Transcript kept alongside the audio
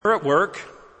at work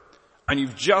and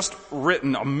you've just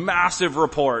written a massive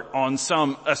report on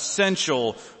some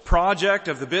essential project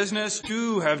of the business.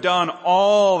 You have done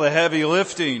all the heavy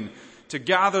lifting to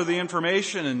gather the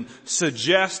information and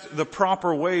suggest the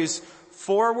proper ways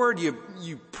forward.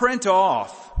 You print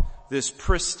off this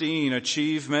pristine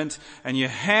achievement and you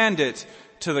hand it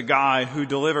to the guy who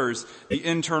delivers the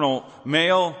internal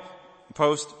mail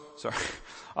post.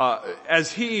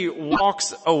 As he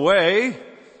walks away,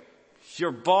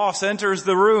 your boss enters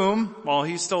the room while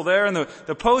he's still there, and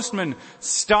the postman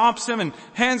stops him and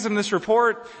hands him this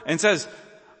report and says,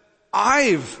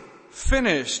 "I've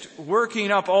finished working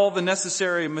up all the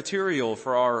necessary material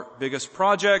for our biggest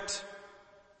project.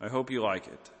 I hope you like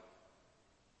it."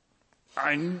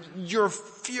 And you're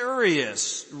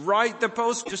furious, right? The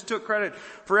post just took credit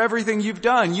for everything you've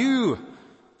done. You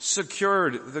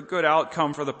secured the good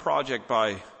outcome for the project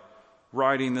by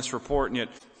writing this report, and yet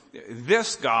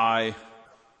this guy,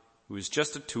 who was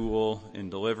just a tool in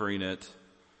delivering it,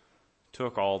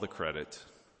 took all the credit.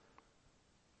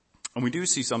 And we do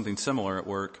see something similar at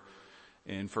work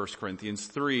in 1 Corinthians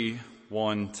 3,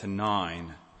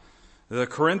 1-9. The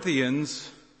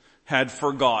Corinthians had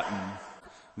forgotten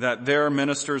that their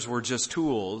ministers were just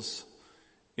tools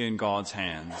in God's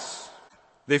hands.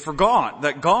 They forgot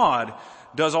that God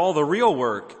does all the real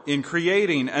work in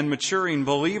creating and maturing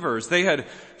believers. They had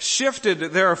shifted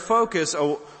their focus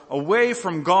away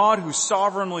from God, who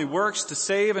sovereignly works to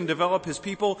save and develop his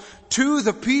people, to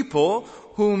the people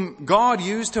whom God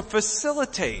used to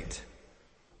facilitate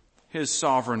his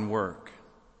sovereign work.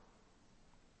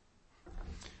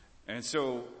 And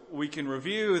so we can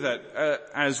review that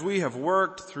as we have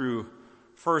worked through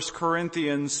 1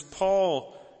 Corinthians,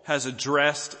 Paul has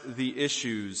addressed the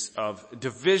issues of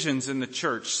divisions in the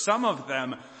church. Some of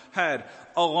them had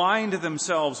aligned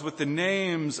themselves with the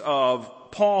names of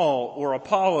Paul or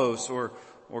Apollos or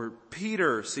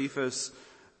Peter, Cephas,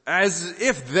 as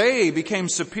if they became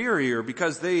superior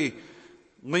because they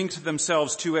linked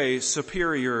themselves to a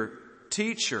superior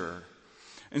teacher.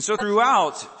 And so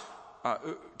throughout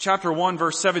chapter 1,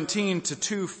 verse 17 to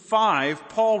 2:5,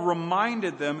 Paul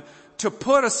reminded them to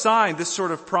put aside this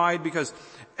sort of pride, because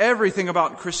everything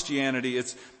about Christianity,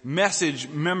 its message,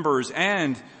 members,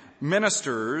 and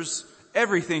ministers,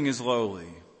 everything is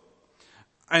lowly.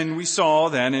 And we saw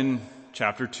then in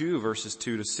chapter 2, verses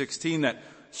 2-16, that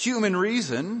human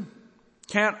reason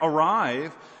can't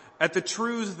arrive at the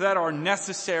truths that are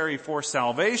necessary for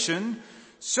salvation,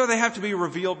 so they have to be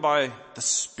revealed by the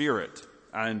Spirit.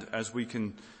 And as we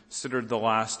considered the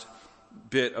last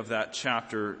bit of that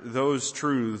chapter, those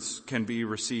truths can be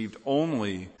received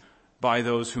only by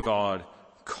those whom God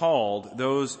called,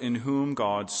 those in whom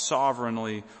God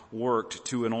sovereignly worked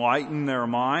to enlighten their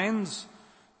minds,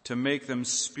 to make them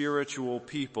spiritual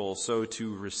people, so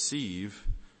to receive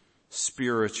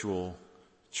spiritual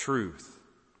truth.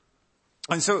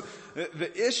 And so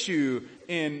the issue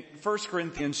in 1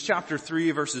 Corinthians chapter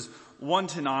 3, verses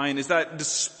 1-9 is that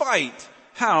despite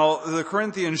how the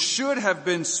Corinthians should have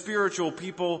been spiritual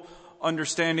people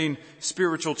understanding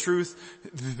spiritual truth,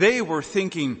 they were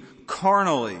thinking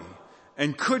carnally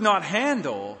and could not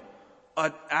handle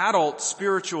an adult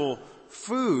spiritual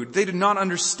food. They did not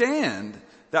understand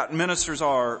that ministers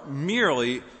are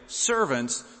merely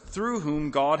servants through whom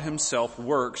God himself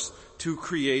works to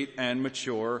create and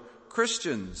mature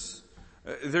Christians.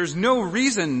 There's no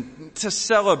reason to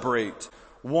celebrate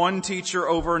one teacher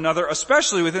over another,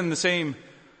 especially within the same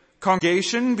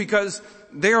congregation, because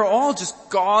they are all just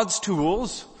God's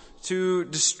tools to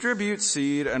distribute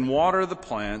seed and water the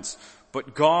plants,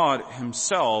 but God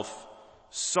himself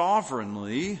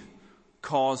sovereignly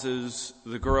causes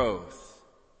the growth.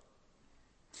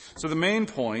 So the main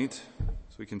point,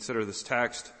 as we consider this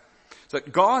text, is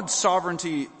that God's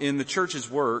sovereignty in the church's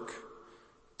work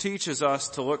teaches us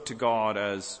to look to God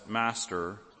as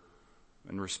master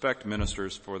and respect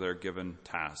ministers for their given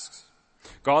tasks.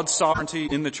 God's sovereignty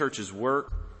in the church's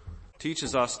work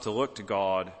teaches us to look to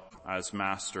God as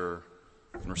master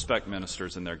and respect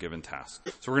ministers in their given tasks.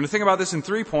 So we're going to think about this in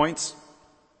 3 points: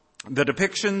 the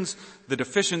depictions, the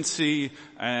deficiency,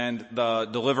 and the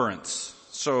deliverance.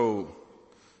 So,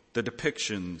 the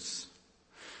depictions.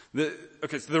 So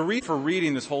the reason for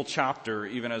reading this whole chapter,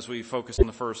 even as we focus on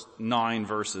the first 9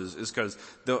 verses, is because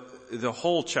the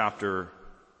whole chapter,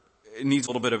 it needs a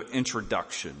little bit of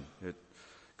introduction. It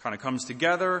kind of comes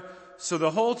together. So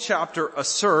the whole chapter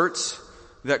asserts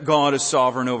that God is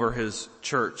sovereign over his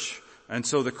church. And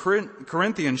so the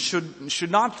Corinthians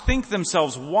should not think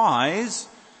themselves wise,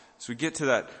 as we get to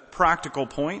that practical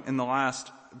point in the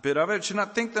last bit of it, should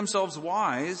not think themselves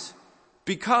wise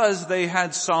because they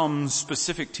had some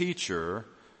specific teacher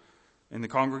in the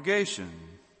congregation.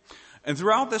 And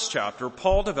throughout this chapter,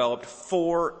 Paul developed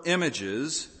 4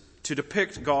 images to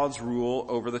depict God's rule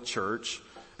over the church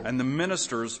and the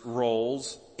ministers'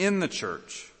 roles in the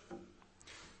church.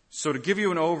 So to give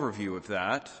you an overview of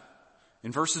that,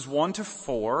 in verses 1 to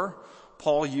 4,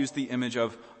 Paul used the image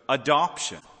of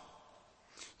adoption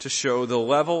to show the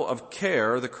level of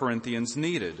care the Corinthians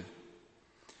needed.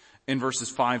 In verses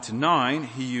 5 to 9,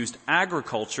 he used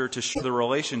agriculture to show the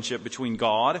relationship between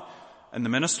God and the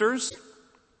ministers.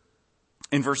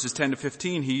 In verses 10 to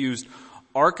 15, he used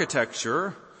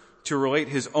architecture to relate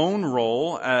his own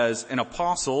role as an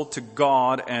apostle to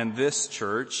God and this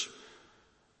church.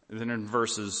 Then in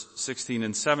verses 16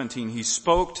 and 17, he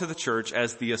spoke to the church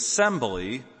as the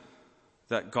assembly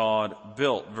that God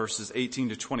built. Verses 18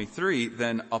 to 23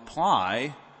 then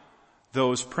apply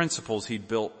those principles he'd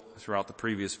built throughout the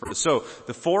previous verse. So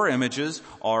the 4 images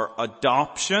are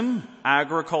adoption,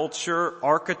 agriculture,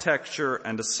 architecture,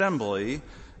 and assembly.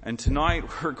 And tonight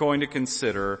we're going to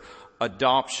consider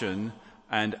adoption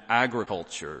and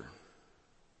agriculture.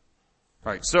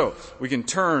 All right, so we can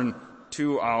turn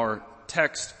to our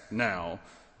text now,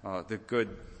 the good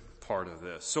part of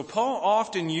this. So Paul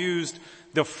often used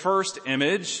the first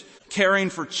image, caring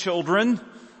for children,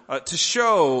 to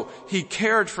show he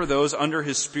cared for those under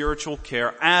his spiritual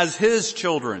care as his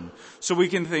children. So we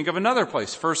can think of another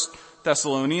place, 1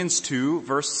 Thessalonians 2,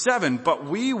 verse 7. But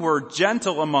we were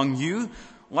gentle among you,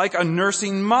 like a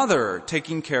nursing mother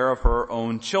taking care of her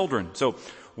own children. So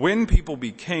when people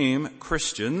became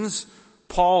Christians,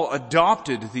 Paul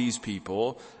adopted these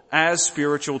people as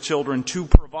spiritual children to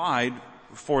provide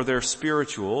for their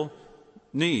spiritual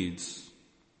needs.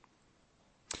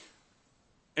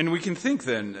 And we can think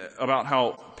then about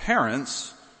how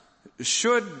parents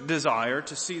should desire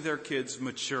to see their kids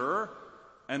mature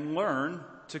and learn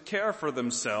to care for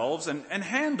themselves and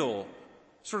handle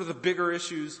sort of the bigger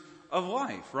issues of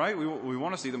life, right? We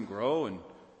want to see them grow and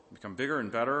become bigger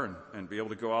and better and be able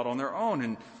to go out on their own.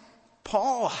 And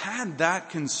Paul had that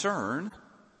concern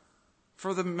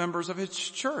for the members of his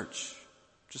church,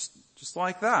 just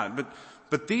like that.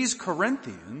 But these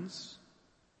Corinthians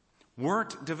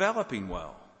weren't developing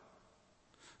well.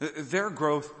 Their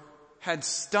growth had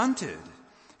stunted.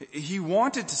 He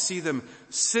wanted to see them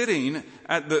sitting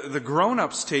at the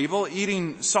grown-ups table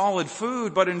eating solid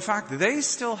food, but in fact they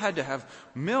still had to have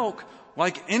milk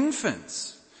like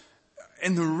infants.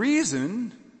 And the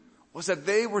reason was that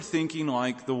they were thinking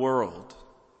like the world.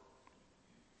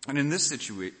 And in this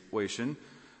situation,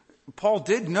 Paul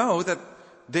did know that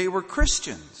they were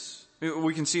Christians.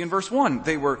 We can see in verse 1,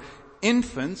 they were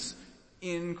infants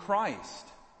in Christ.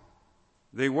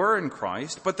 They were in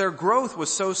Christ, but their growth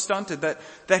was so stunted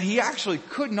that he actually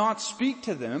could not speak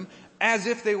to them as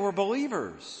if they were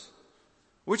believers,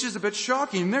 which is a bit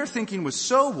shocking. Their thinking was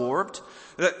so warped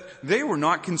that they were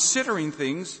not considering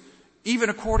things even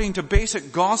according to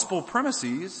basic gospel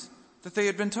premises that they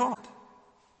had been taught.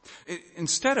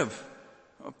 Instead of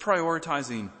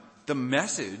prioritizing the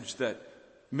message that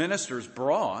ministers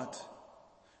brought,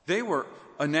 they were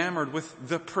enamored with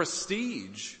the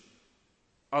prestige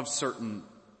of certain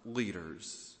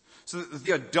leaders. So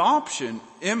the adoption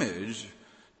image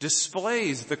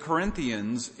displays the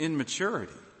Corinthians'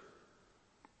 immaturity.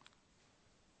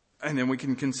 And then we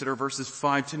can consider verses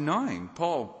 5 to 9.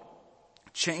 Paul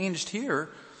changed here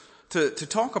to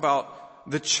talk about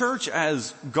the church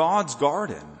as God's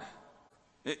garden.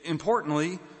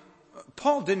 Importantly,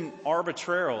 Paul didn't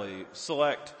arbitrarily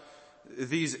select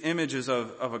these images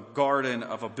of a garden,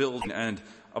 of a building, and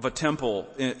of a temple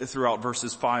throughout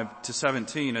verses 5 to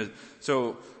 17.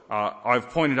 So I've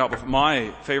pointed out before,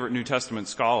 my favorite New Testament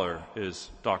scholar is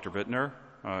Dr. Bittner,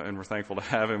 and we're thankful to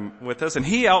have him with us. And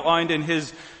he outlined in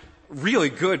his really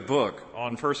good book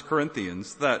on 1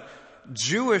 Corinthians that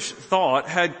Jewish thought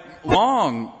had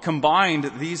long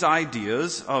combined these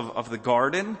ideas of the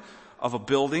garden, of a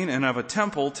building, and of a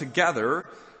temple together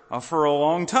for a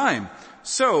long time.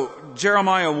 So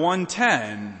Jeremiah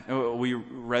 1:10, we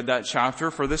read that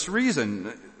chapter for this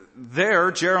reason.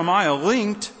 There, Jeremiah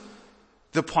linked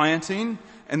the planting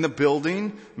and the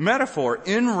building metaphor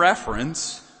in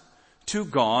reference to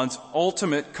God's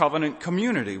ultimate covenant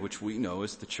community, which we know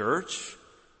as the church.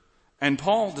 And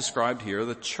Paul described here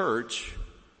the church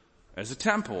as a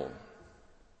temple.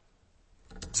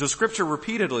 So Scripture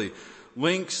repeatedly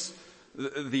links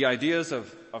the ideas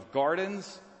of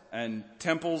gardens and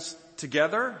temples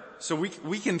together. So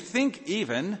we can think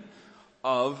even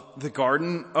of the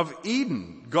Garden of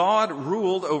Eden. God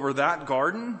ruled over that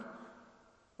garden,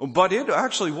 but it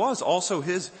actually was also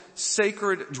his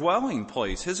sacred dwelling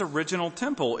place, his original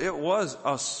temple. It was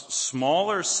a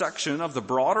smaller section of the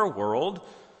broader world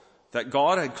that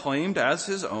God had claimed as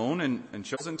his own and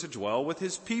chosen to dwell with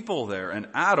his people there. And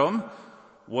Adam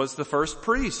was the first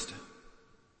priest.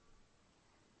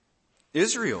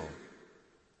 Israel,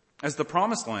 as the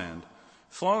promised land,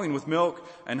 flowing with milk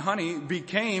and honey,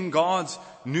 became God's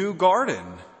new garden,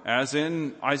 as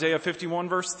in Isaiah 51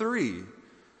 verse 3.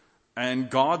 And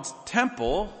God's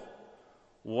temple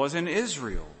was in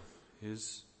Israel,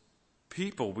 his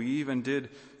people. We even did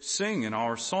sing in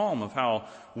our psalm of how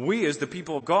we as the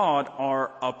people of God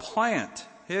are a plant,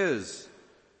 his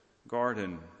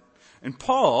garden. And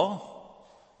Paul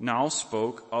now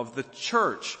spoke of the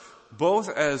church, both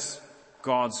as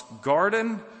God's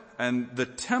garden and the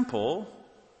temple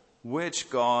which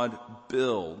God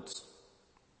builds.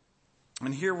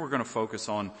 And here we're going to focus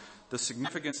on the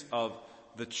significance of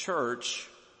the church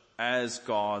as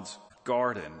God's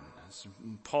garden.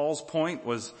 Paul's point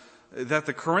was that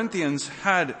the Corinthians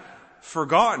had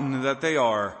forgotten that they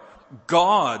are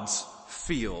God's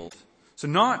field. So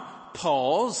not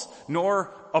Paul's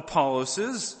nor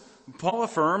Apollos's. Paul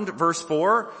affirmed, verse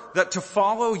 4, that to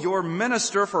follow your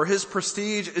minister for his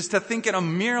prestige is to think in a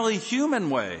merely human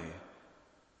way,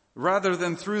 rather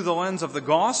than through the lens of the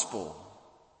gospel.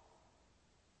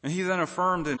 And he then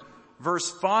affirmed in verse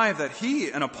 5 that he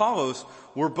and Apollos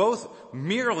were both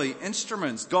merely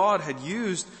instruments God had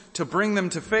used to bring them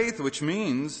to faith, which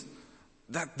means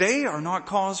that they are not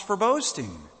cause for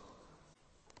boasting.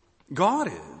 God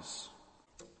is.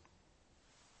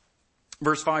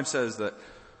 Verse 5 says that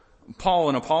Paul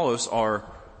and Apollos are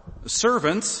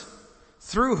servants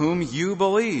through whom you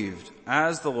believed,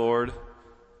 as the Lord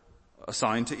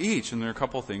assigned to each. And there are a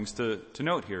couple of things to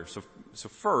note here. So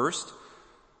first,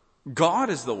 God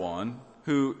is the one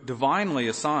who divinely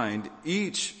assigned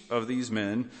each of these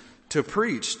men to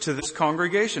preach to this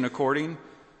congregation according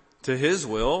to his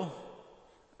will,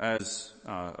 as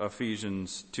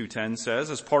Ephesians 2:10 says,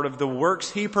 as part of the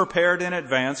works he prepared in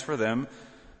advance for them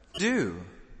to do.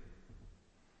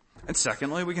 And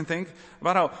secondly, we can think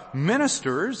about how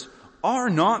ministers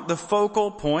are not the focal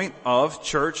point of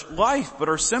church life, but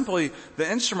are simply the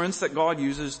instruments that God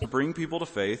uses to bring people to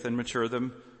faith and mature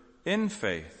them in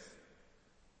faith.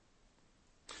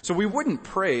 So we wouldn't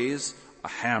praise a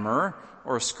hammer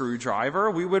or a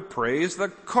screwdriver, we would praise the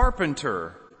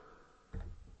carpenter.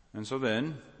 And so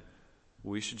then,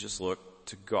 we should just look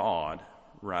to God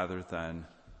rather than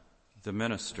the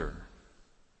minister.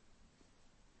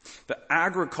 The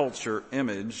agriculture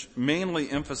image mainly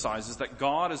emphasizes that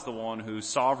God is the one who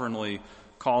sovereignly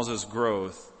causes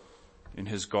growth in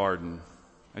his garden.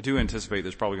 I do anticipate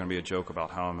there's probably going to be a joke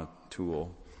about how I'm a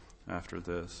tool after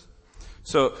this.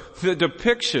 So the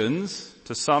depictions,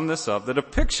 to sum this up, the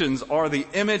depictions are the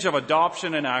image of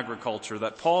adoption in agriculture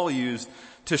that Paul used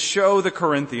to show the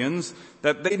Corinthians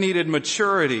that they needed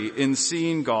maturity in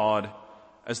seeing God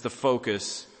as the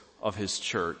focus of his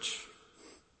church.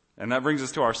 And that brings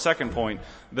us to our second point,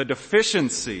 the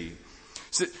deficiency.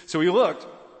 So we looked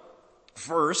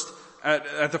first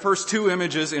at the first two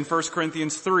images in 1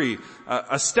 Corinthians 3.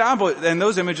 And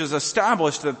those images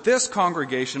established that this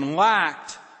congregation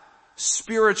lacked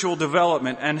spiritual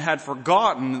development and had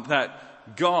forgotten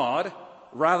that God,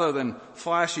 rather than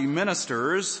flashy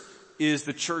ministers, is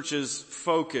the church's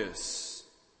focus.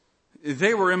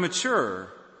 They were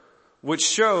immature, which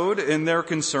showed in their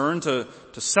concern to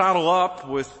saddle up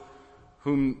with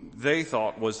whom they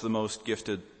thought was the most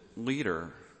gifted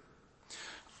leader.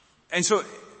 And so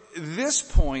this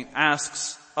point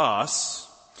asks us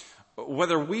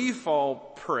whether we fall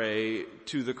prey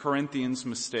to the Corinthians'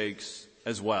 mistakes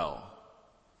as well.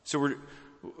 So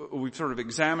we've sort of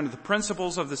examined the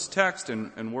principles of this text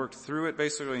and worked through it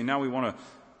basically, and now we want to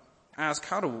ask,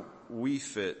 how do we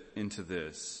fit into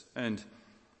this? And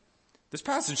this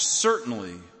passage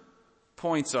certainly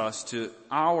points us to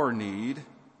our need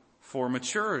for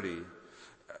maturity.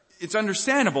 It's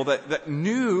understandable that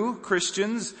new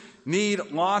Christians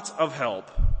need lots of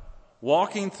help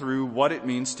walking through what it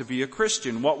means to be a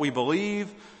Christian, what we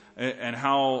believe, and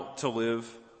how to live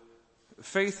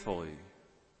faithfully.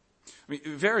 I mean,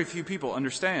 very few people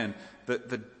understand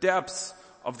the depths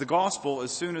of the gospel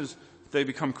as soon as they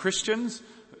become Christians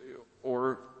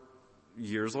or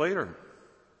years later.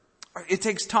 It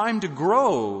takes time to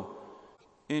grow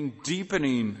in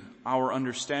deepening our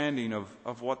understanding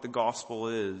of what the gospel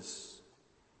is.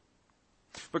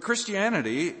 But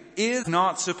Christianity is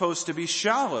not supposed to be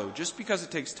shallow. Just because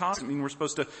it takes time doesn't mean we're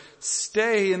supposed to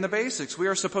stay in the basics. We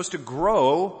are supposed to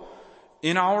grow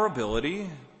in our ability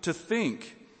to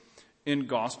think in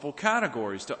gospel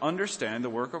categories, to understand the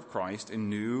work of Christ in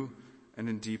new and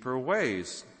in deeper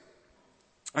ways.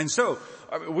 And so,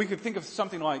 we could think of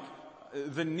something like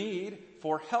the need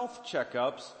for health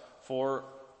checkups for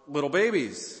little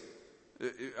babies.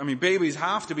 I mean, babies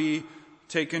have to be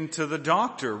taken to the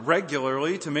doctor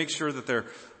regularly to make sure that their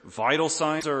vital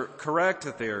signs are correct,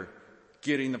 that they are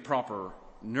getting the proper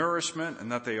nourishment,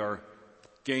 and that they are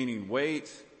gaining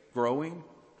weight, growing,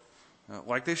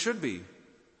 like they should be.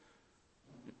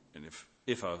 And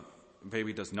if a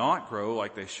baby does not grow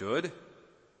like they should,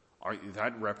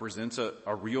 that represents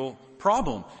a real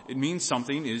problem. It means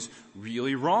something is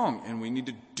really wrong, and we need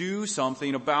to do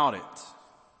something about it.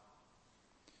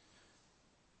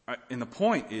 And the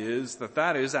point is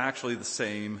that is actually the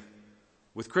same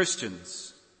with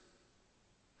Christians.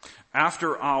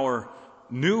 After our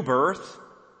new birth,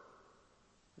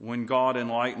 when God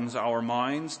enlightens our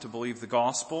minds to believe the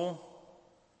gospel,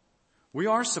 we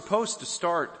are supposed to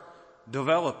start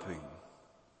developing.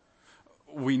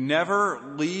 We never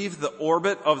leave the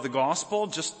orbit of the gospel,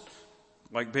 just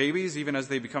like babies, even as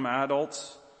they become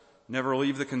adults, never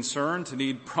leave the concern to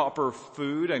need proper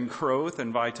food and growth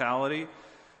and vitality.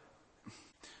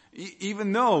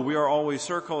 Even though we are always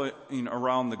circling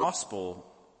around the gospel,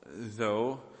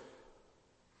 though,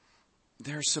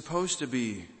 there's supposed to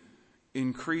be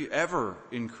ever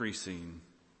increasing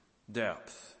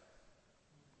depth.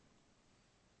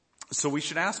 So we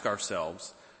should ask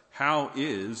ourselves, how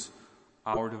is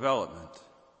our development?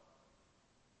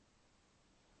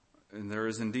 And there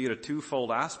is indeed a twofold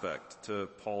aspect to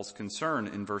Paul's concern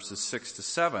in verses 6 to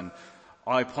 7.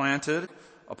 I planted,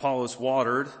 Apollos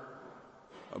watered,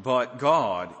 but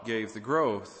God gave the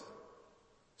growth.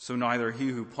 So neither he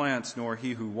who plants nor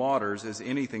he who waters is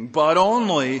anything, but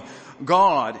only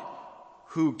God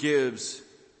who gives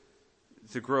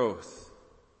the growth.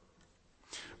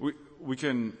 We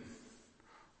can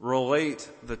relate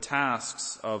the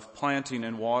tasks of planting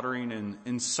and watering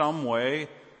in some way.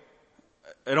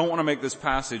 I don't want to make this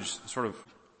passage sort of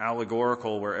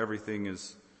allegorical where everything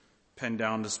is pinned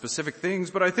down to specific things,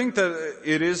 but I think that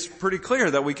it is pretty clear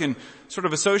that we can sort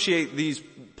of associate these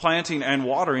planting and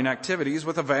watering activities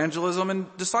with evangelism and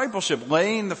discipleship,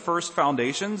 laying the first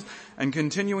foundations and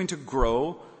continuing to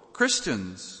grow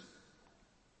Christians.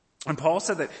 And Paul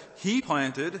said that he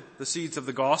planted the seeds of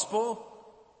the gospel,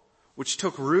 which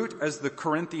took root as the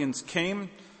Corinthians came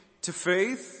to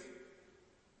faith,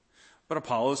 but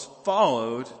Apollos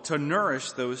followed to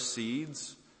nourish those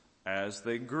seeds as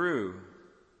they grew.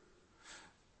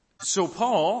 So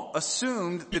Paul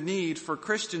assumed the need for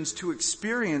Christians to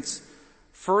experience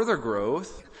further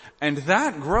growth, and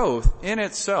that growth in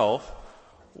itself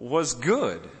was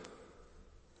good.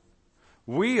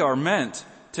 We are meant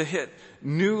to hit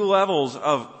new levels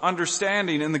of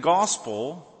understanding in the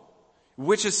gospel,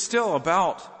 which is still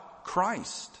about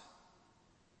Christ.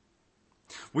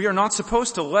 We are not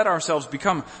supposed to let ourselves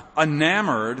become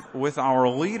enamored with our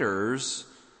leaders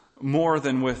more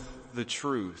than with the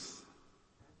truth.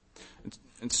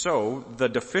 And so the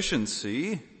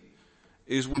deficiency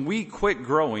is when we quit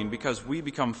growing because we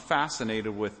become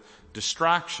fascinated with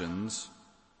distractions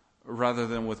rather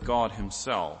than with God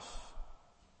himself.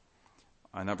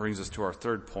 And that brings us to our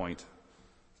third point,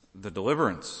 the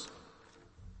deliverance.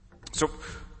 So,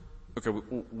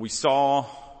 we saw,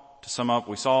 to sum up,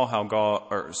 we saw how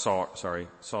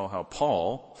how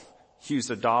Paul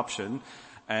used adoption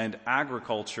and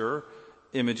agriculture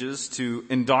images to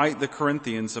indict the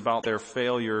Corinthians about their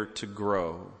failure to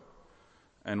grow.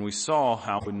 And we saw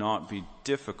how it would not be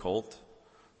difficult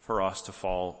for us to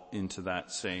fall into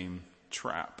that same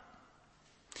trap.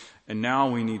 And now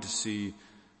we need to see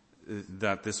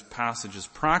that this passage's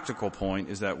practical point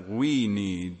is that we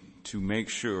need to make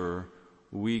sure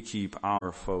we keep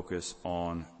our focus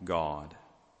on God.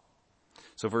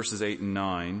 So verses 8 and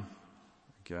 9,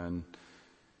 again,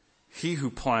 he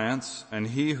who plants and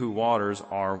he who waters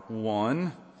are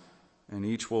one, and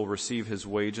each will receive his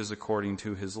wages according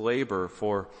to his labor.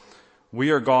 For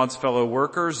we are God's fellow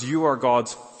workers, you are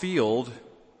God's field,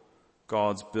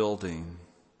 God's building.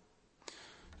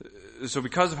 So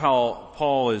because of how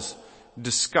Paul is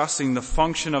discussing the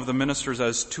function of the ministers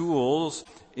as tools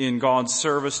in God's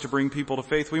service to bring people to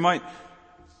faith, we might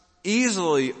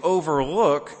easily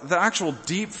overlook the actual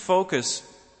deep focus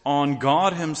on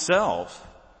God himself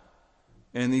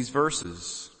in these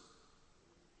verses.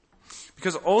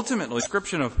 Because ultimately, the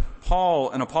description of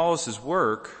Paul and Apollos'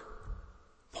 work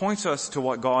points us to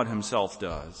what God himself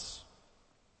does.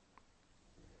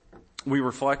 We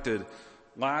reflected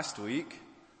last week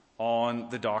on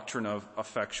the doctrine of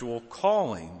effectual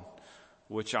calling,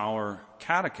 which our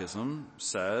catechism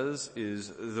says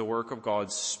is the work of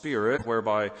God's Spirit,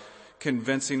 whereby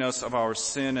convincing us of our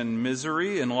sin and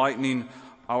misery, enlightening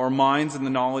our minds in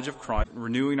the knowledge of Christ,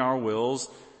 renewing our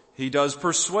wills, He does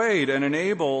persuade and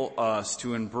enable us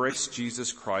to embrace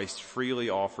Jesus Christ freely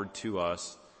offered to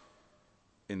us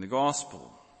in the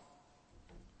gospel.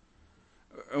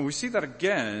 And we see that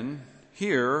again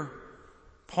here.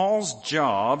 Paul's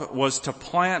job was to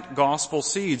plant gospel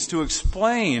seeds, to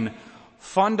explain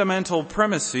fundamental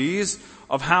premises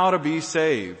of how to be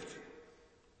saved.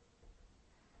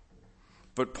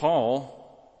 But Paul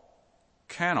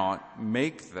cannot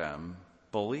make them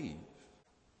believe.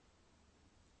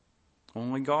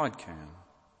 Only God can.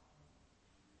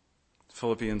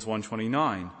 Philippians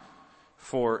 1:29,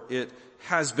 for it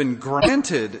has been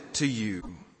granted to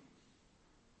you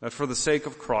that for the sake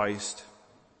of Christ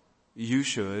you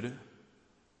should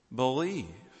believe.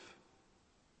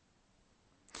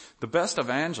 The best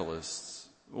evangelists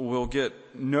will get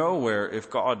nowhere if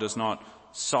God does not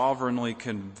sovereignly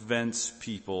convince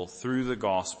people through the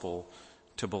gospel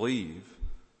to believe.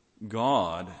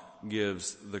 God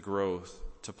gives the growth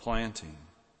to planting.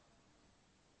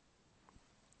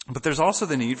 But there's also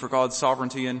the need for God's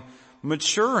sovereignty in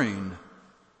maturing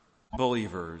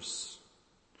believers.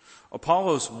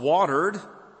 Apollos watered,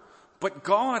 but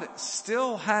God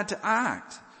still had to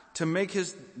act to make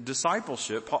his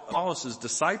discipleship, Apollos'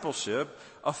 discipleship,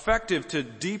 effective to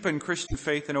deepen Christian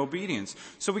faith and obedience.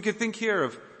 So we could think here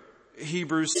of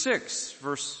Hebrews 6,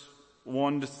 verse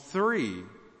 1 to 3. I'm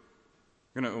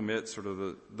going to omit sort of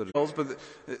the details, but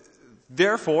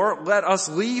therefore, let us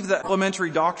leave the elementary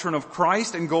doctrine of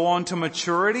Christ and go on to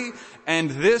maturity, and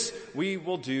this we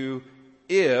will do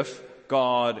if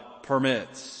God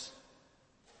permits.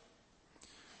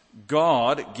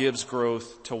 God gives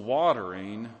growth to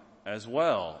watering as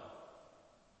well.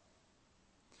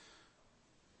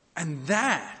 And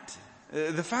that,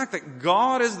 the fact that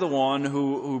God is the one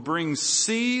who brings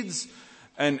seeds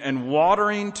and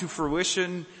watering to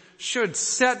fruition should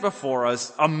set before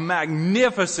us a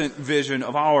magnificent vision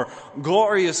of our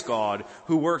glorious God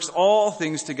who works all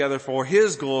things together for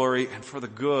his glory and for the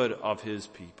good of his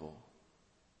people.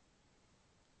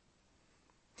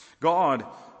 God,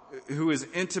 who is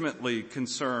intimately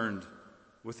concerned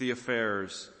with the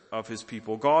affairs of his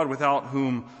people. God without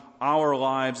whom our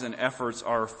lives and efforts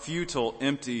are futile,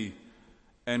 empty,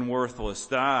 and worthless.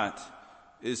 That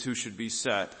is who should be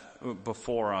set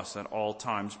before us at all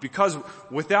times. Because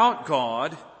without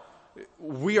God,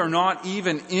 we are not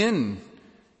even in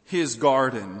his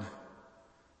garden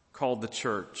called the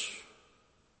church.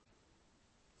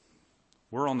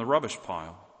 We're on the rubbish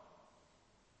pile.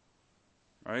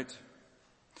 Right?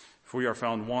 If we are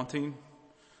found wanting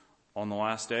on the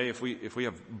last day, if we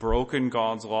have broken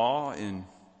God's law in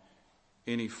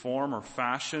any form or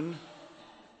fashion,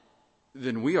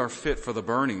 then we are fit for the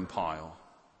burning pile.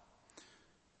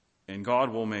 And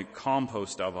God will make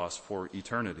compost of us for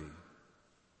eternity.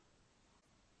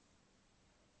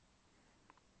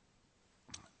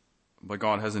 But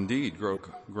God has indeed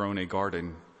grown a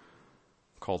garden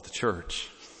called the church.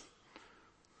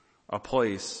 A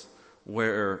place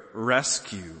where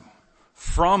rescue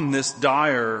from this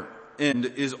dire end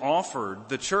is offered.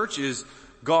 The church is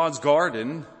God's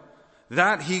garden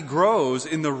that he grows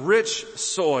in the rich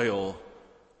soil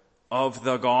of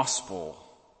the gospel.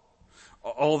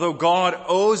 Although God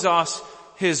owes us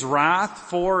his wrath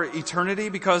for eternity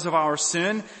because of our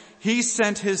sin, he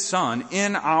sent his Son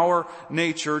in our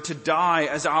nature to die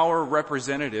as our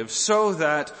representative so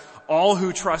that all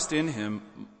who trust in him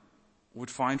would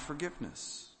find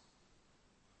forgiveness.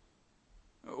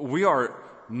 We are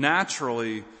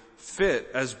naturally fit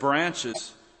as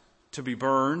branches to be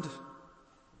burned,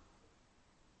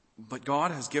 but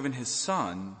God has given his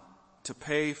Son to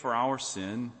pay for our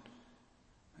sin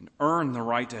and earn the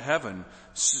right to heaven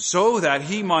so that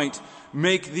he might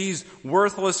make these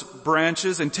worthless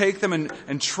branches and take them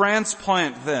and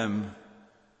transplant them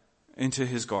into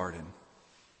his garden.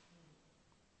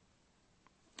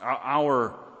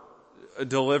 Our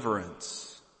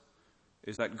deliverance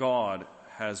is that God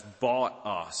has bought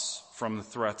us from the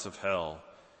threats of hell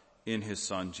in his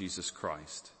Son, Jesus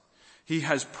Christ. He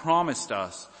has promised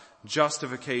us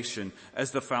justification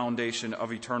as the foundation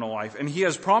of eternal life. And he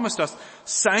has promised us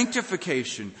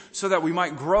sanctification so that we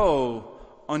might grow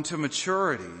unto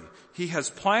maturity. He has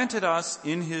planted us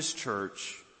in his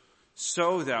church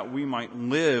so that we might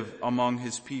live among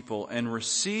his people and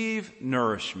receive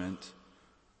nourishment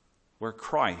where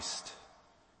Christ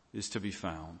is to be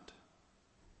found.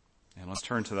 And let's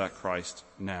turn to that Christ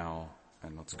now,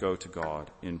 and let's go to God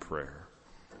in prayer.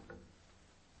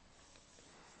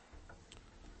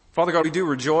 Father God, we do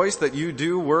rejoice that you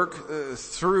do work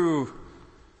through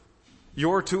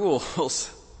your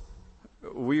tools.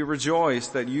 We rejoice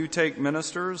that you take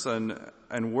ministers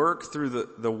and work through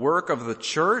the work of the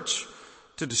church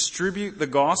to distribute the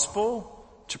gospel,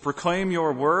 to proclaim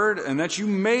your word, and that you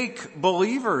make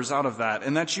believers out of that,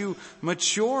 and that you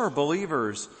mature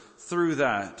believers through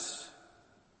that.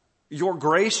 You're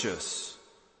gracious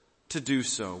to do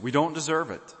so. We don't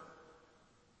deserve it.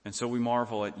 And so we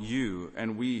marvel at you,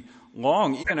 and we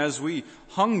long, even as we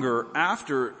hunger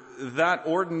after that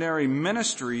ordinary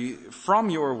ministry from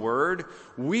your word,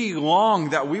 we long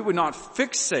that we would not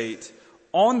fixate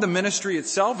on the ministry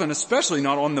itself, and especially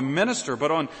not on the minister,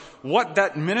 but on what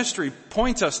that ministry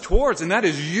points us towards, and that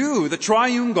is you, the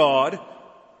triune God,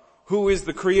 who is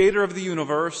the creator of the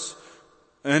universe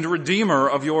and redeemer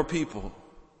of your people.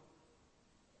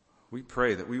 We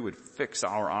pray that we would fix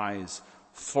our eyes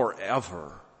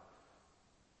forever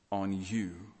on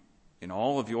you in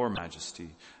all of your majesty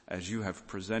as you have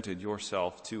presented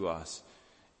yourself to us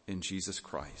in Jesus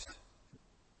Christ.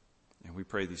 And we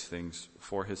pray these things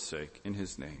for his sake, in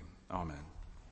his name. Amen.